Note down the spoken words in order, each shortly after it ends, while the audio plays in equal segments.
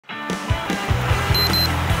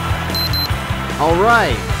All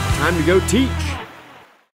right, time to go teach.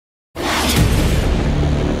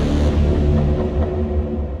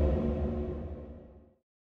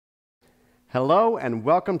 Hello and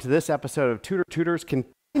welcome to this episode of Tutors,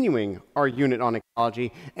 continuing our unit on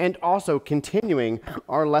ecology and also continuing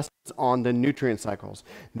our lessons on the nutrient cycles.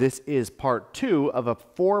 This is part 2 of a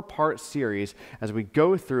 4-part series as we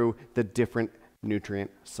go through the different nutrient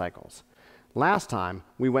cycles. Last time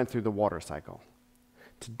we went through the water cycle.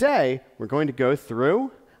 Today we're going to go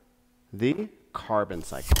through the carbon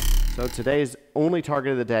cycle. So today's only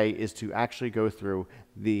target of the day is to actually go through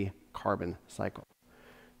the carbon cycle.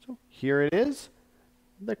 So here it is,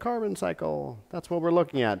 the carbon cycle. That's what we're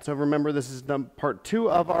looking at. So remember, this is part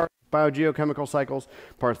 2 of our biogeochemical cycles.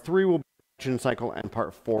 Part 3 will be the nitrogen cycle, and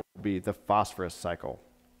part 4 will be the phosphorus cycle.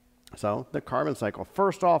 So the carbon cycle.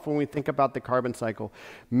 First off, when we think about the carbon cycle,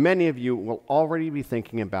 many of you will already be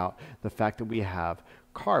thinking about the fact that we have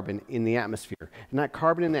carbon in the atmosphere. And that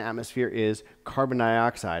carbon in the atmosphere is carbon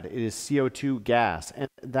dioxide. It is CO2 gas. And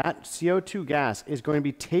that CO2 gas is going to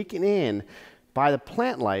be taken in by the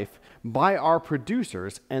plant life, by our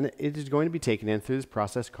producers, and it is going to be taken in through this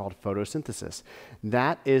process called photosynthesis.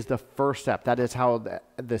 That is the first step. That is how the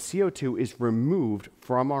CO2 is removed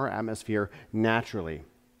from our atmosphere naturally.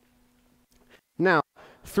 Now,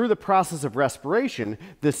 through the process of respiration,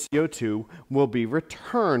 the CO2 will be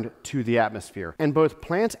returned to the atmosphere, and both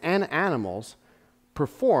plants and animals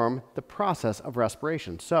perform the process of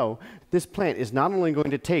respiration. So this plant is not only going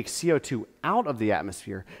to take CO2 out of the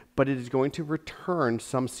atmosphere, but it is going to return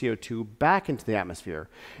some CO2 back into the atmosphere.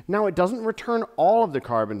 Now, it doesn't return all of the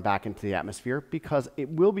carbon back into the atmosphere because it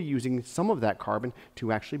will be using some of that carbon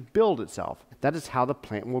to actually build itself. That is how the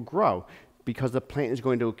plant will grow, because the plant is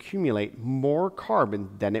going to accumulate more carbon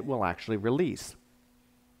than it will actually release.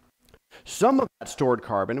 Some of that stored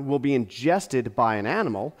carbon will be ingested by an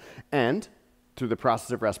animal and, through the process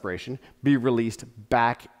of respiration, be released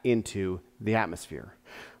back into the atmosphere.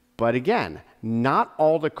 But again, not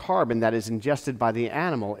all the carbon that is ingested by the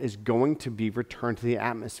animal is going to be returned to the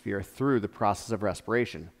atmosphere through the process of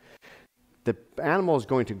respiration. The animal is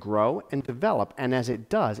going to grow and develop, and as it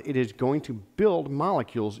does, it is going to build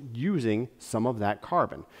molecules using some of that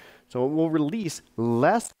carbon. So it will release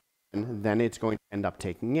less carbon than it's going to end up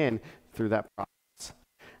taking in through that process.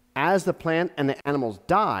 As the plant and the animals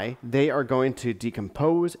die, they are going to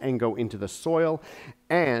decompose and go into the soil,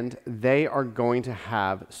 and they are going to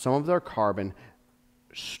have some of their carbon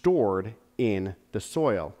stored in the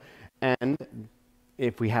soil. And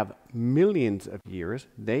if we have millions of years,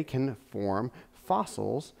 they can form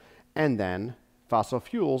fossils and then fossil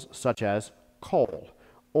fuels such as coal,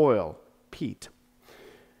 oil, peat.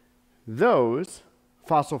 Those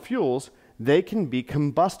fossil fuels, they can be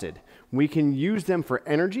combusted. We can use them for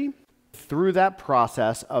energy. Through that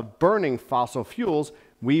process of burning fossil fuels,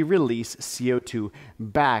 we release CO2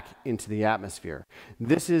 back into the atmosphere.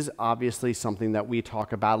 This is obviously something that we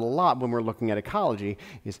talk about a lot when we're looking at ecology,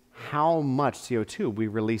 is how much CO2 we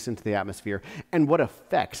release into the atmosphere and what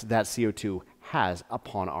effects that CO2 has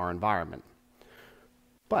upon our environment.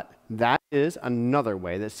 But that is another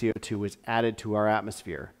way that CO2 is added to our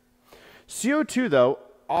atmosphere. CO2, though,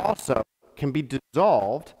 also can be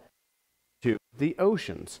dissolved to the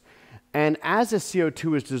oceans. And as the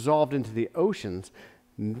CO2 is dissolved into the oceans,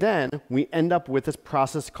 then we end up with this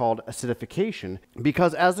process called acidification,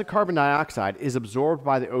 because as the carbon dioxide is absorbed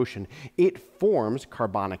by the ocean, it forms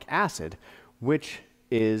carbonic acid, which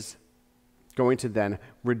is going to then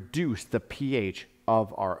reduce the pH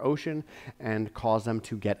of our ocean and cause them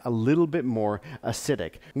to get a little bit more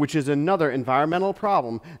acidic, which is another environmental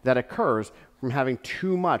problem that occurs from having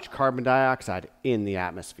too much carbon dioxide in the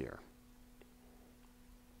atmosphere.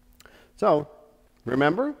 So,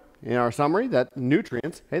 remember in our summary that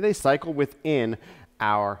nutrients, hey, they cycle within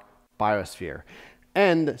our biosphere.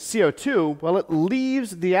 And CO2, well, it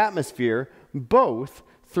leaves the atmosphere both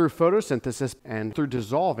through photosynthesis and through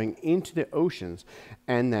dissolving into the oceans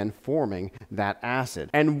and then forming that acid.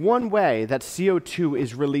 And one way that CO2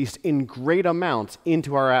 is released in great amounts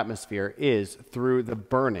into our atmosphere is through the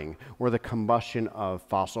burning or the combustion of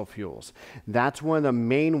fossil fuels. That's one of the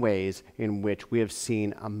main ways in which we have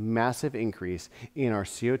seen a massive increase in our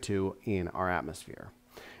CO2 in our atmosphere.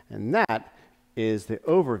 And that is the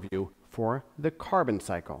overview for the carbon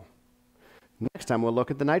cycle. Next time we'll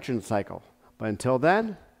look at the nitrogen cycle. But until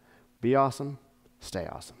then, be awesome, stay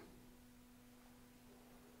awesome.